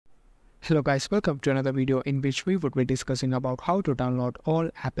Hello guys, welcome to another video in which we would be discussing about how to download all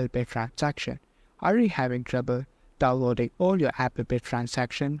Apple Pay transaction. Are you having trouble downloading all your Apple Pay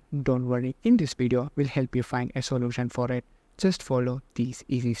transaction? Don't worry, in this video we'll help you find a solution for it. Just follow these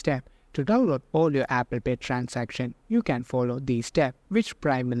easy steps. To download all your Apple Pay transaction, you can follow these steps, which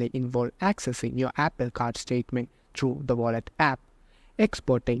primarily involve accessing your Apple Card statement through the Wallet app,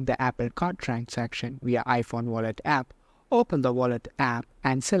 exporting the Apple Card transaction via iPhone Wallet app. Open the Wallet app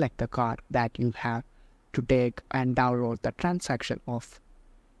and select the card that you have to take and download the transaction of.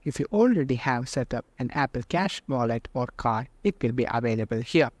 If you already have set up an Apple Cash wallet or card, it will be available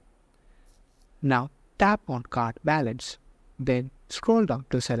here. Now tap on Card Balance. Then scroll down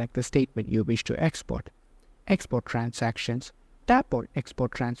to select the statement you wish to export. Export transactions. Tap on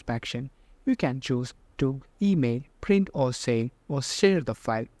Export transaction. You can choose to email, print or save or share the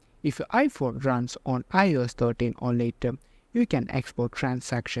file. If your iPhone runs on iOS 13 or later, you can export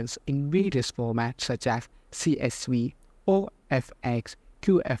transactions in various formats such as CSV, OFX,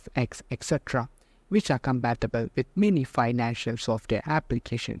 QFX, etc., which are compatible with many financial software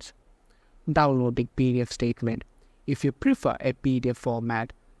applications. Downloading PDF statement. If you prefer a PDF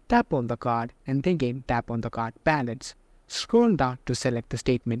format, tap on the card and then again tap on the card balance. Scroll down to select the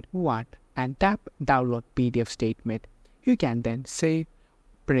statement you want and tap Download PDF statement. You can then save,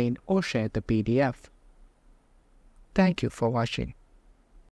 print or share the PDF. Thank you for watching.